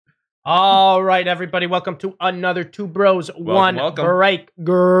All right, everybody, welcome to another Two Bros, One welcome. Break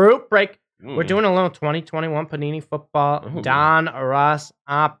group break. Ooh. We're doing a little 2021 Panini football, Ooh. Donruss,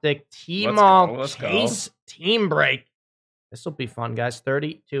 Optic, Tmall, Let's go. Chase team break. This will be fun, guys.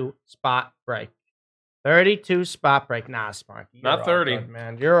 32 spot break. 32 spot break. Nah, Sparky. Not 30. Good,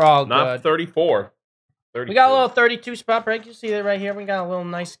 man. You're all Not good. 34. 32. We got a little 32 spot break. You see it right here. We got a little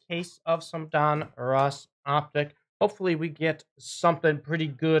nice case of some Donruss Optic. Hopefully, we get something pretty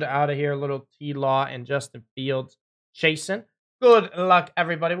good out of here. A little T-Law and Justin Fields chasing. Good luck,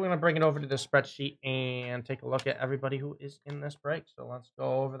 everybody. We're going to bring it over to the spreadsheet and take a look at everybody who is in this break. So let's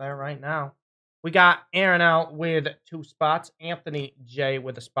go over there right now. We got Aaron L with 2 spots, Anthony J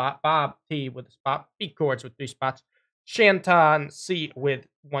with a spot, Bob T with a spot, B Cords with 3 spots, Shanton C with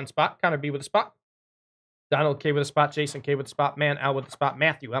 1 spot, Connor B with a spot, Donald K with a spot, Jason K with a spot, Man L with a spot,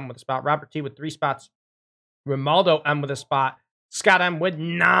 Matthew M with a spot, Robert T with 3 spots, Romaldo M with a spot, Scott M with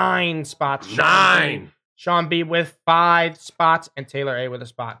 9 spots, Sean B with 5 spots, and Taylor A with a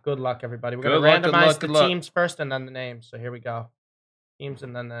spot. Good luck, everybody. We're going to randomize the teams first and then the names. So here we go. Teams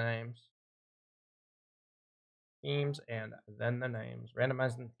and then the names. Teams and then the names.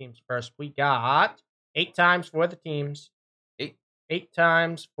 Randomizing the teams first. We got 8 times for the teams. 8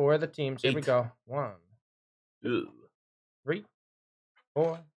 times for the teams. Here we go. 1, 2, 3,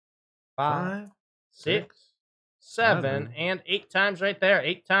 4, 5, 6, 7, and 8 times right there.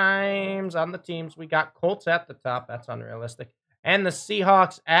 8 times on the teams. We got Colts at the top. That's unrealistic. And the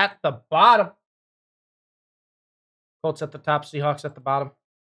Seahawks at the bottom. Colts at the top, Seahawks at the bottom.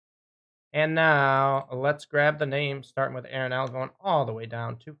 And now let's grab the names, starting with Aaron L, going all the way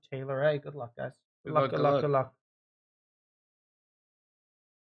down to Taylor A. Good luck, guys. Good luck.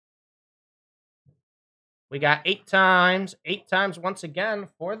 We got 8 times. 8 times once again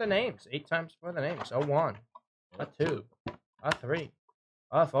for the names. 8 times for the names. A 1, a 2, a 3,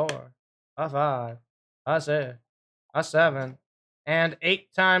 a 4, a 5, a 6, a 7, and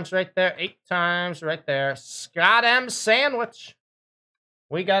 8 times right there. 8 times right there. Scott M sandwich.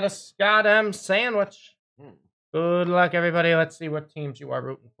 We got a Scott M sandwich. Good luck, everybody. Let's see what teams you are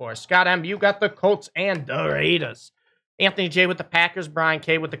rooting for. Scott M, you got the Colts and the Raiders. Anthony J with the Packers. Brian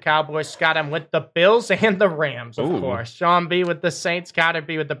K with the Cowboys. Scott M with the Bills and the Rams, of course. Sean B with the Saints. Connor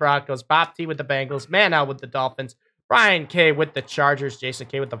B with the Broncos. Bob T with the Bengals. Man L with the Dolphins. Brian K with the Chargers. Jason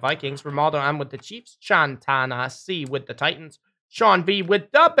K with the Vikings. Romaldo M with the Chiefs. Shantana C with the Titans. Sean B with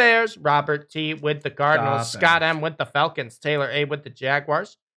the Bears. Robert T with the Cardinals. Scott M with the Falcons. Taylor A with the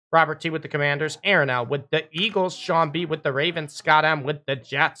Jaguars. Robert T with the Commanders. Aaron L with the Eagles. Sean B with the Ravens. Scott M with the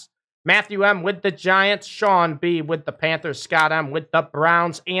Jets. Matthew M with the Giants. Sean B with the Panthers. Scott M with the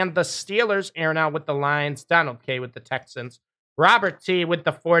Browns and the Steelers. Aaron L with the Lions. Donald K with the Texans. Robert T with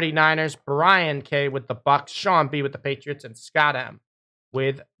the 49ers. Brian K with the Bucks. Sean B with the Patriots. And Scott M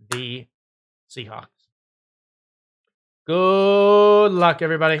with the Seahawks. Good luck,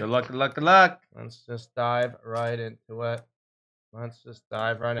 everybody. Good luck. Let's just dive right into it.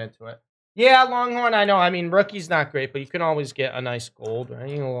 Yeah, Longhorn, I know. I mean, rookie's not great, but you can always get a nice gold, right? A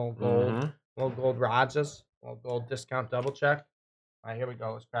little gold. Little gold Rogers. A little gold discount double check. All right, here we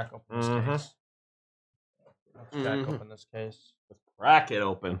go. Let's crack open this case. Let's crack it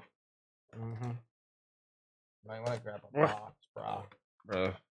open. Might want to grab a box, bruh.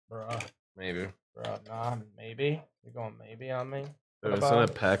 Maybe. Bruh, nah, maybe. You're going maybe on me? Dude, it's not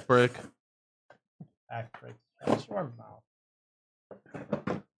a pack break. Pack break. Shut your mouth.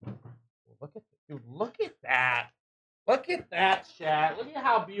 Look at that. Look at that, chat. Look at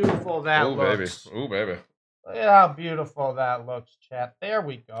how beautiful that looks. Ooh, baby. Look at how beautiful that looks, chat. There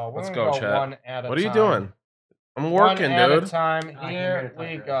we go. Let's go, chat. One at a time. What are you doing? I'm working, dude. One at a time. Here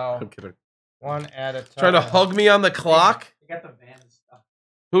we go. I'm kidding. One at a time. Trying to hug me on the clock? You got the van and stuff.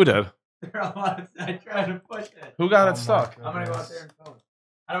 Who did? They're all outside trying to push it. Who got it stuck? I'm going to go out there and film it.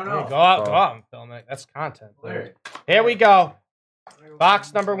 I don't know. Go out and film it. That's content. Dude. Here we go.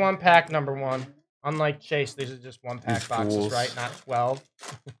 Box number 1, pack number 1. Unlike Chase, these are just 1 pack boxes, right? Not 12.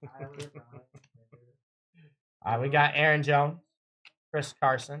 We got Aaron Jones, Chris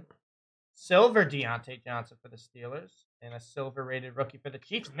Carson, silver Deontay Johnson for the Steelers, and a silver rated rookie for the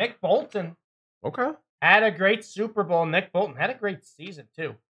Chiefs, Nick Bolton. Okay. Had a great Super Bowl. Nick Bolton had a great season,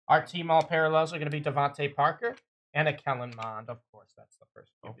 too. Our Tmall parallels are going to be Devontae Parker and a Kellen Mond. Of course, that's the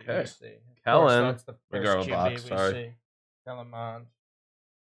first QB we see. Kellen. That's the first QB we see. Kellen Mond.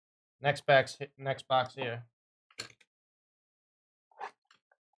 Next box here.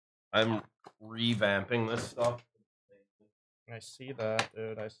 I'm revamping this stuff. I see that,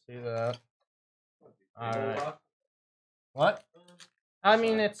 dude. I see that. All right. What? I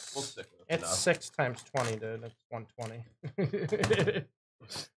mean, it's 6 times 20, dude. It's 120.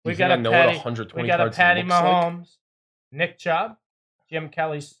 We You got think a I know Patty. what 120 We got a cards Patty looks like? Mahomes, Nick Chubb, Jim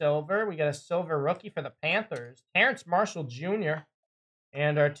Kelly silver. We got a silver rookie for the Panthers, Terrence Marshall Jr.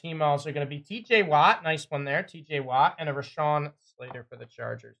 And our team also going to be T.J. Watt. Nice one there, T.J. Watt, and a Rashawn Slater for the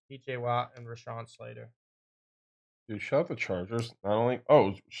Chargers. T.J. Watt and Rashawn Slater. Dude, shout out the Chargers. Not only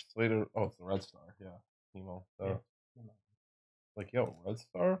Slater. Oh, it's the Red Star. Yeah, Tmall. Yeah. Like, yo, Red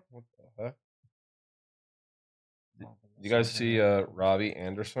Star? What the heck? You guys see Robbie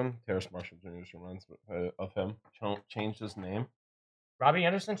Anderson? Terrace Marshall Jr. just reminds me of him. Changed his name. Robbie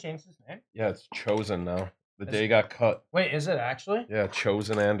Anderson changed his name? Yeah, it's Chosen now. The day he got cut. Wait, is it actually? Yeah,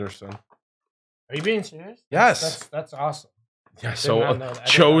 Chosen Anderson. Are you being serious? Yes. That's awesome. Yeah, Did so not know that.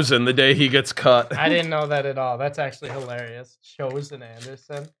 Chosen the day he gets cut. I didn't know that at all. That's actually hilarious. Chosen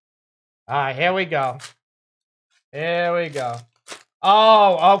Anderson. All right, here we go. Here we go.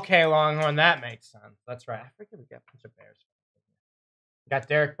 Oh, okay, Longhorn. That makes sense. That's right. I forget we got a bunch of Bears. We got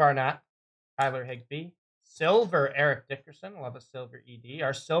Derek Barnett, Tyler Higbee, silver Eric Dickerson. Love a silver ED.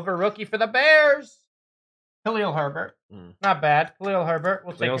 Our silver rookie for the Bears, Khalil Herbert. Not bad. Khalil Herbert.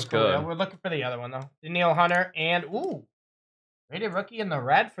 We'll take a Khalil. Good. We're looking for the other one, though. Daniil Hunter and, rated rookie in the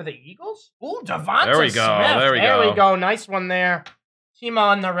red for the Eagles. Devonta There we Smith. go. There we go. Nice one there. Team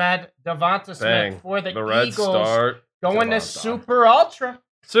on the red. Devonta Smith for the Red Eagles. Star. Going to Devonta. Super Ultra.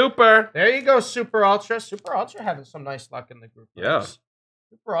 Super. There you go, Super Ultra. Super Ultra having some nice luck in the group. Yeah.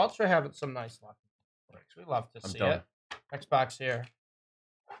 Super Ultra having some nice luck. We love to see it. Xbox here.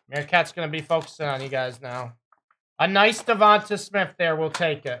 Meerkat's going to be focusing on you guys now. A nice Devonta Smith there. We'll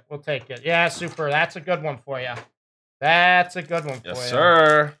take it. We'll take it. Yeah, Super. That's a good one for you. That's a good one for you. Yes,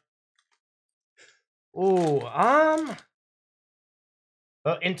 sir. Ooh,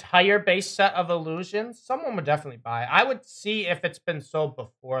 the entire base set of Illusions, someone would definitely buy. I would see if it's been sold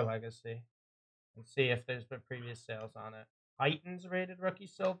before Legacy and see if there's been previous sales on it. Titans rated rookie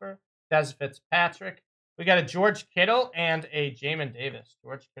silver. Des Fitzpatrick. We got a George Kittle and a Jamin Davis.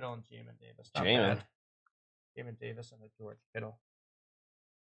 George Kittle and Jamin Davis. Not bad. Jamin Davis and a George Kittle.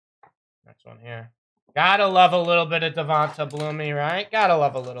 Next one here. Gotta love a little bit of Devonta Bloomy, right? Gotta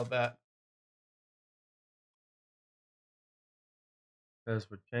love a little bit. That's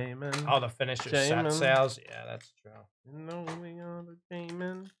what Jamin. Oh, the finisher set sales. Yeah, that's true. You know we are the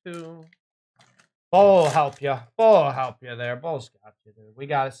Jamin too. Bull help you. Bull help you there. Bull's got you, dude. We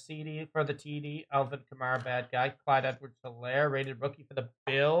got a CD for the TD. Alvin Kamara, bad guy. Clyde Edwards-Helaire, rated rookie for the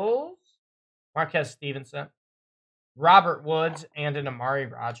Bills. Marquez Stevenson. Robert Woods and an Amari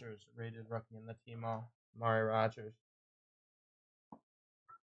Rogers, rated rookie in the Tmall. Amari Rogers.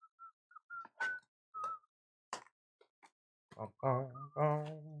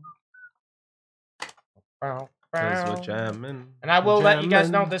 And I will let you guys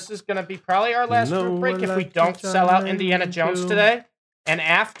know this is going to be probably our last group break if we don't sell out Indiana Jones today. And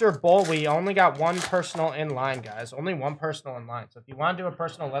after Bowl, we only got one personal in line, guys. Only one personal in line. So if you want to do a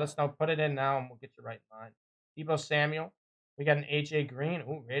personal, let us know. Put it in now, and we'll get you right in line. Debo Samuel. We got an AJ Green.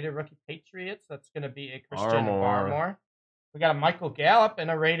 Ooh, rated rookie Patriots. That's going to be a Christian Barmore. We got a Michael Gallup and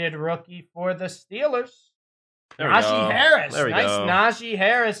a rated rookie for the Steelers. Najee Harris. Nice Najee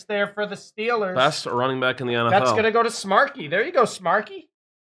Harris there for the Steelers. Best running back in the NFL. That's going to go to Smarky. There you go, Smarky.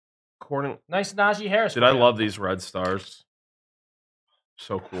 Nice Najee Harris. Dude, I love these red stars.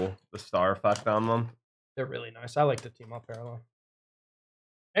 So cool. The star effect on them. They're really nice. I like the team up parallel.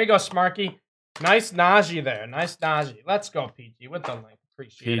 There you go, Smarky. Nice Najee there. Nice Najee. Let's go, PG, with the link.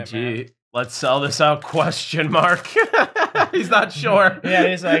 Appreciate it, man. Let's sell this out, question mark. He's not sure. Yeah,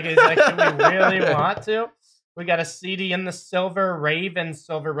 he's like, do we really want to? We got a CD in the silver, Ravens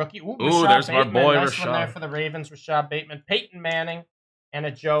silver rookie. Ooh, there's Bateman. our boy, nice Rashad. One there for the Ravens, Rashad Bateman. Peyton Manning, and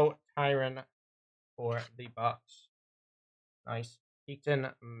a Joe Tyron for the Bucks. Nice. Peyton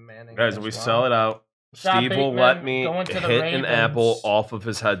Manning. Guys, if we sell it out, Rashad Steve will Bateman let me going to the hit Ravens an apple off of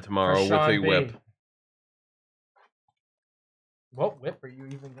his head tomorrow with a whip. What whip are you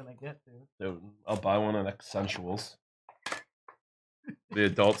even going to get, dude? I'll buy one at Essentials. The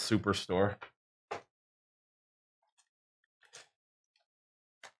adult superstore.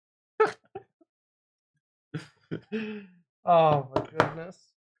 Oh, my goodness.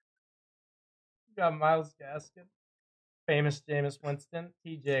 We got Myles Gaskin. Famous Jameis Winston.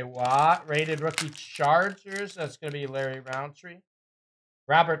 TJ Watt. Rated rookie Chargers. That's going to be Larry Roundtree.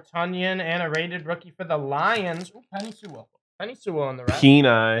 Robert Tonyan. And a rated rookie for the Lions. Ooh, Penny Sewell. Penny Sewell on the right.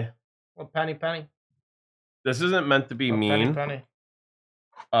 Kenai. Well, Penny. This isn't meant to be mean. Penny.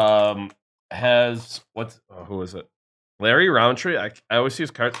 Who is it? Larry Roundtree. I always see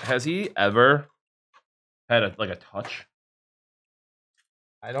his cards. Has he ever had a touch?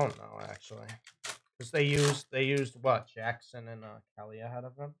 I don't know, actually. Because they used what? Jackson and Kelly ahead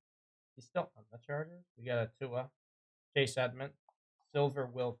of him. He's still on the Chargers. We got a Tua, Chase Edmonds, silver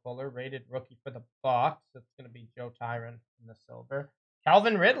Will Fuller, rated rookie for the Bucks. That's going to be Joe Tyron in the silver.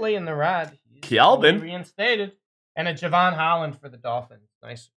 Calvin Ridley in the red. He's Calvin reinstated. And a Javon Holland for the Dolphins.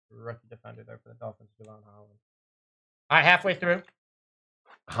 Nice rookie defender there for the Dolphins, Javon Holland. All right, halfway through.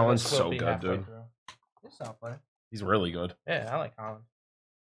 Holland's This will so be good, halfway dude. through. He's a solid player. He's really good. Yeah, I like Holland.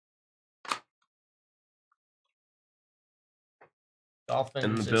 Dolphins.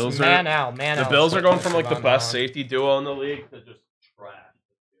 And the It's Bills the Bills are going from like the Javon best Holland. safety duo in the league to just trash.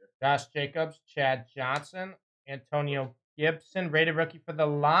 Josh Jacobs, Chad Johnson, Antonio Gibson, rated rookie for the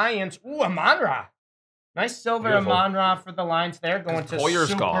Lions. Ooh, Amon-Ra. Nice silver Beautiful. Amon-Ra for the Lions there, going to Poyer's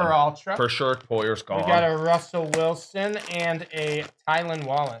Super gone. Ultra. For sure, Poyer's gone. We got a Russell Wilson and a Tylan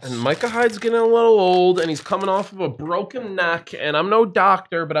Wallace. And Micah Hyde's getting a little old, and he's coming off of a broken neck. And I'm no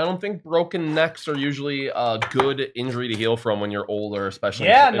doctor, but I don't think broken necks are usually a good injury to heal from when you're older, especially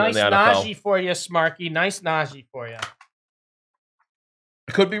in nice the NFL. Najee for you, Smarky. Nice Najee for you.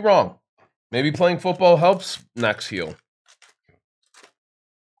 I could be wrong. Maybe playing football helps necks heal.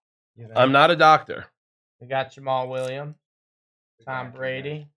 I'm not a doctor. We got Jamal Williams, Tom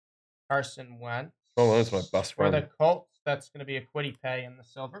Brady, Carson Wentz. Oh, that's my best For friend. the Colts, that's going to be a Quiddy Pay in the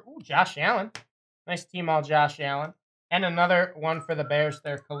silver. Ooh, Josh Allen. Nice team all Josh Allen. And another one for the Bears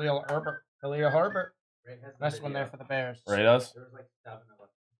there, Khalil Herbert. Nice one there for the Bears. Ray does? There was like 7 of us.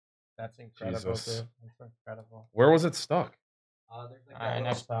 That's incredible, Jesus. dude. That's incredible. Where was it stuck? There's like All right,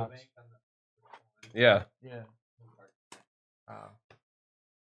 next box. Yeah. Yeah. Oh.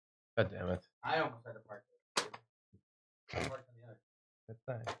 God damn it. I almost had to park there. I parked on the other. Good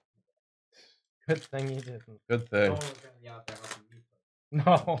thing. Good thing you didn't. Good No thing. one was going to be out there helping me.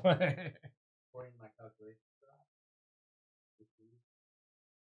 No way. According to my calculations.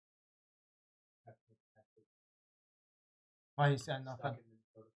 Why you said nothing? Stuck in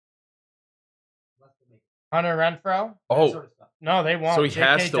Minnesota. Less than me. Hunter Renfro? Oh, Minnesota stuff. No, they won't. So he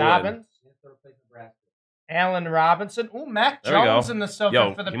has J.K. to win. Dobbins, Minnesota plays Nebraska. Allen Robinson. Ooh, Mac There we Jones go. in the silver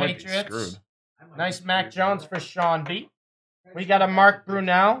Yo, for the he might be Patriots. screwed. I might Nice be Mac screwed. Jones for Sean B. We got a Mark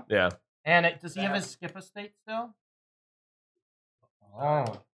Brunell. Yeah. And does he have his skip a state still? Oh.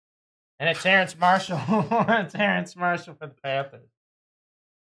 And a Terrence Marshall. Terrence Marshall for the Panthers.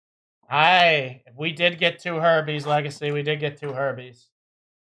 We did get 2 Herbies, Legacy. We did get 2 Herbies.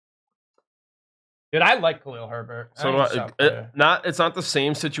 Dude, I like Khalil Herbert. So it's not the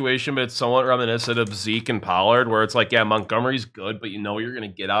same situation, but it's somewhat reminiscent of Zeke and Pollard, where it's like, yeah, Montgomery's good, but you know you're gonna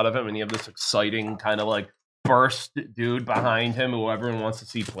get out of him, and you have this exciting kind of like burst dude behind him who everyone wants to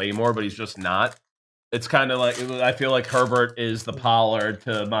see play more, but he's just not. It's kind of like I feel like Herbert is the Pollard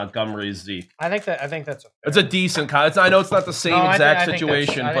to Montgomery's Zeke. I think that's It's a decent I know it's not the same exact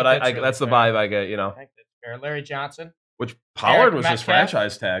situation, but that's the vibe I get. You know, I think that's fair. Larry Johnson, which Pollard was Metcalf. just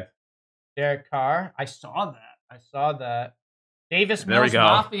franchise tagged. Derek Carr. I saw that. Davis There we Mills go.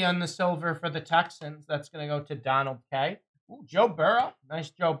 Mafia in the silver for the Texans. That's going to go to Donald K. Ooh, Joe Burrow. Nice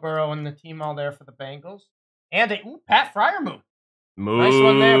Joe Burrow in the team all there for the Bengals. And Pat Freiermuth. Move. Nice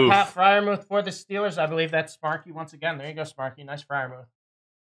one there, Pat Freiermuth for the Steelers. I believe that's Sparky once again. There you go, Sparky. Nice Freiermuth.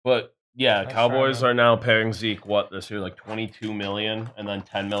 But yeah, Nice Cowboys try, are now paying Zeke this year, like $22 million, and then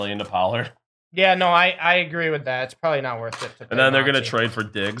 $10 million to Pollard, Yeah, no, I agree with that. It's probably not worth it to pay and then they're going to Monty. trade for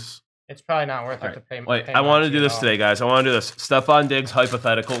Diggs. It's probably not worth it All to pay. Wait, pay I want to Monty do at this all. today, guys. I want to do this. Stephon Diggs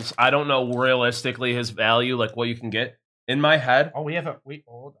hypotheticals. I don't know realistically his value, like what you can get. In my head, Oh,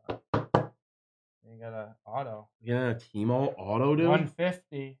 hold on. You got an auto. yeah, a Tmall auto, dude.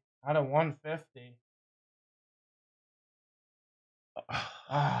 150 out of 150.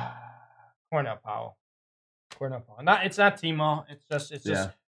 Cornell Powell. It's not Tmall. It's just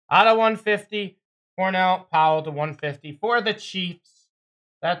out of 150. Cornell Powell to 150 for the Chiefs.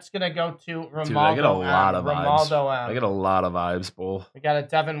 That's gonna go to Romaldo. Dude, I get a lot of vibes. Romaldo M. I get a lot of vibes, bull. We got a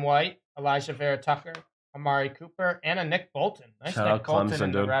Devin White, Elijah Vera Tucker, Amari Cooper, and a Nick Bolton. Nice Shout Nick out Bolton Clemson,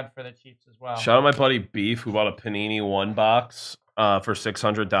 in the dude. red for the Chiefs as well. Shout out my buddy Beef, who bought a Panini 1 box for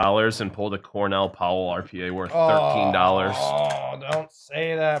 $600 and pulled a Cornell Powell RPA worth $13. Oh, don't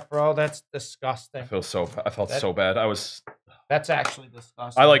say that, bro. That's disgusting. I felt so bad. That's actually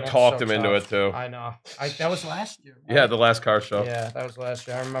disgusting. I That's talked so him into tough. it too. I know. That was last year. Right? Yeah, the last card show. Yeah, that was last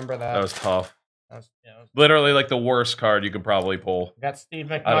year. I remember that. That was tough. That was Literally like the worst card you could probably pull. We got Steve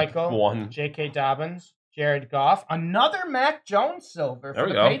Out of McMichael, one. J.K. Dobbins, Jared Goff, another Mac Jones silver There for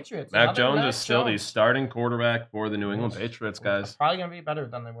we the go. Patriots. Mac Another Jones Mac is still the Jones. starting quarterback for the New England Patriots, guys. Probably going to be better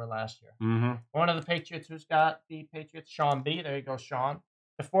than they were last year. Mm-hmm. One of the Patriots who's got the Patriots, Sean B. There you go, Sean.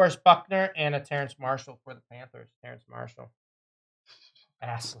 DeForest Buckner and a Terrence Marshall for the Panthers. Terrence Marshall.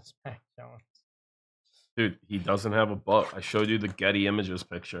 Assless Mac Jones. Dude, he doesn't have a book. I showed you the Getty Images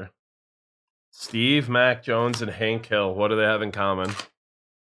picture. Steve, Mac Jones, and Hank Hill. What do they have in common?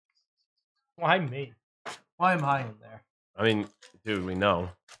 Why me? Why am I in there? I mean, dude, we know.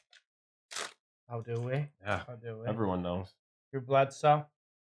 How do we? Yeah, How do we? everyone knows. Drew Bledsoe,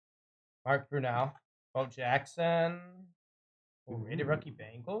 Mark Brunell, Bo Jackson, rated rookie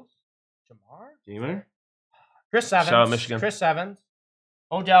Bengals, Jamar, Gamer? Chris Evans, Shout out Michigan. Chris Evans,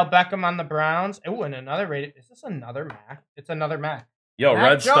 Odell Beckham on the Browns. Oh, and another rated. Is this another Mac? It's another Mac. Yo, Mac Red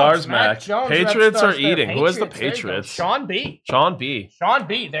Jones, Stars, Mac Mac. Jones, Red Patriots Stars are there. eating. Who has the There you go. Patriots? Sean B. Sean B. Sean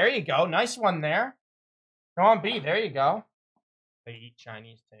B. There you go. Nice one there. Sean B. There you go. They eat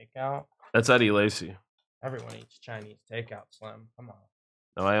Chinese takeout. That's Eddie Lacy. Everyone eats Chinese takeout, Slim. Come on.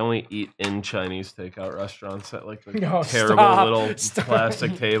 No, I only eat in Chinese takeout restaurants at like the No, terrible stop. little Stop.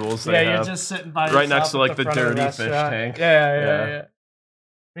 plastic tables they Yeah, you're have. just sitting by Right yourself next to, at like, the front of dirty fish restaurant. tank. Yeah.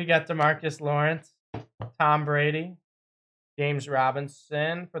 We got DeMarcus Lawrence, Tom Brady, James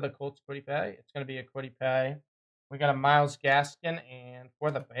Robinson for the Colts Quiddy Pay. It's going to be a Quiddy Pay. We got a Myles Gaskin, and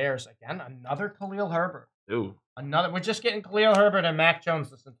for the Bears, again, another Khalil Herbert. Ooh, We're just getting Khalil Herbert and Mac Jones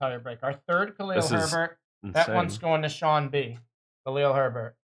this entire break. Our third Khalil This is Herbert. That insane. one's going to Sean B. Khalil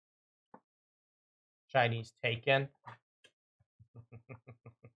Herbert. Chinese taken.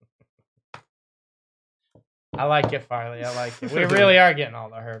 I like it, Farley. I like it. We really are getting all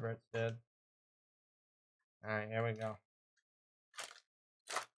the Herberts, dude. All right, here we go.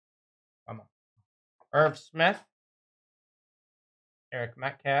 Come on. Irv Smith. Eric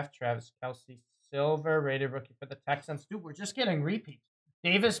Metcalf. Travis Kelce. Silver. Rated rookie for the Texans. Dude, we're just getting repeats.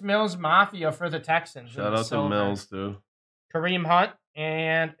 Davis Mills Mafia for the Texans. Shout out to Mills, dude. Kareem Hunt.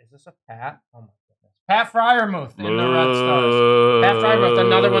 And is this a Pat? Oh, my goodness. Pat Fryermuth in the Red Stars. Pat Fryermuth.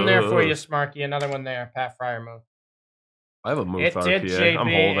 Another one there for you, Smarky. Another one there. Pat Fryermuth. I have a Muth It did, RPA. I'm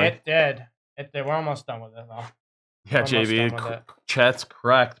JB. holding. It did. It did. We're almost done with it, though. Yeah, Almost done JB. with it. Chat's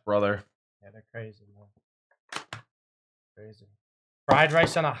correct, brother. Yeah, they're crazy, man. Crazy. Fried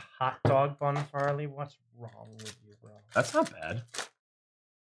rice on a hot dog bun, Farley? What's wrong with you, bro? That's not bad.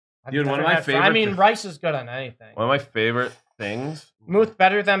 I've Dude, one never of my had favorite I mean, thi- rice is good on anything. One of my favorite things. Muth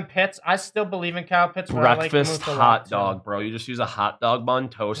better than Pitts. I still believe in Kyle Pitts. But Breakfast I like Muth a hot lot, too. dog, bro. You just use a hot dog bun,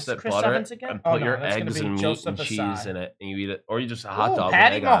 toast Is it, Chris butter Evans it, again? and Oh, put no, your that's gonna eggs be and meat Joseph and cheese Asai. in it, and you eat it. Or you just a hot Ooh, dog.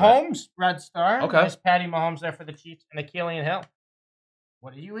 Patty with egg on it. Mahomes, Red Star. Okay. Nice Patty Mahomes there for the Chiefs and Achillian Hill.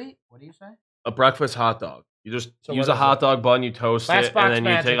 What do you eat? What do you say? A breakfast hot dog. You just So use what a is hot it? dog bun, you toast Last it, box and then you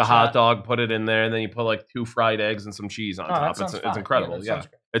magic, take a hot chat. dog, put it in there, and then you put like 2 fried eggs and some cheese on Oh, that top. sounds It's fine. incredible. that Yeah, sounds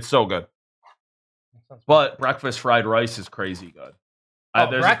great. it's so good. That sounds But breakfast fried rice is crazy good. Oh,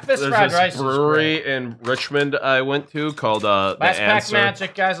 breakfast fried this rice is brewery in Richmond I went to called the Last pack Answer,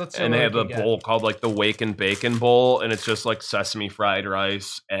 magic, guys. Let's see and what they we have a can get. bowl called like the Wake and Bacon Bowl, and it's just like sesame fried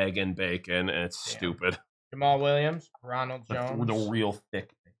rice, egg and bacon, and it's Damn. stupid. Jamal Williams, Ronald The Jones, real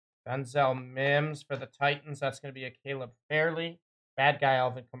thick. Denzel Mims for the Titans. That's going to be a Caleb Fairley. Bad guy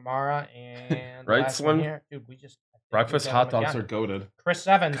Alvin Kamara. And Right, last one Slim? here. Dude, I think we Breakfast got hot him dogs again. are goated. Chris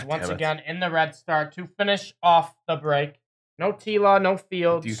Evans, God once damn it. again, in the Red Star to finish off the break. No T-Law, no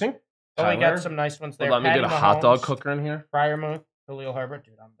Fields. Do you think Oh, we Tyler got some nice ones would there. let me Patty get a hot dog Mahomes, cooker in here? Fryermuth, Khalil Herbert.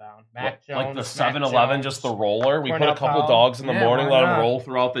 Dude, I'm down. Mac Jones. Like the Mac 7-Eleven, Jones, just the roller. We put Cornell a couple Powell. dogs in the Yeah, morning, why let them not? roll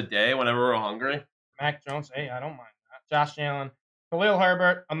throughout the day whenever we're hungry. Mac Jones. Hey, I don't mind that. Josh Allen, Khalil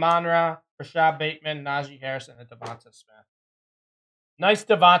Herbert, Amon-Ra, Rashad Bateman, Najee Harrison, and Devonta Smith. Nice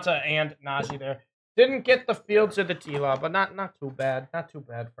Devonta and Najee there. Didn't get the Fields or the T-Law, but not too bad. Not too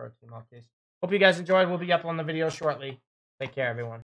bad for a Tmall case. Hope you guys enjoyed. We'll be up on the video shortly. Take care, everyone.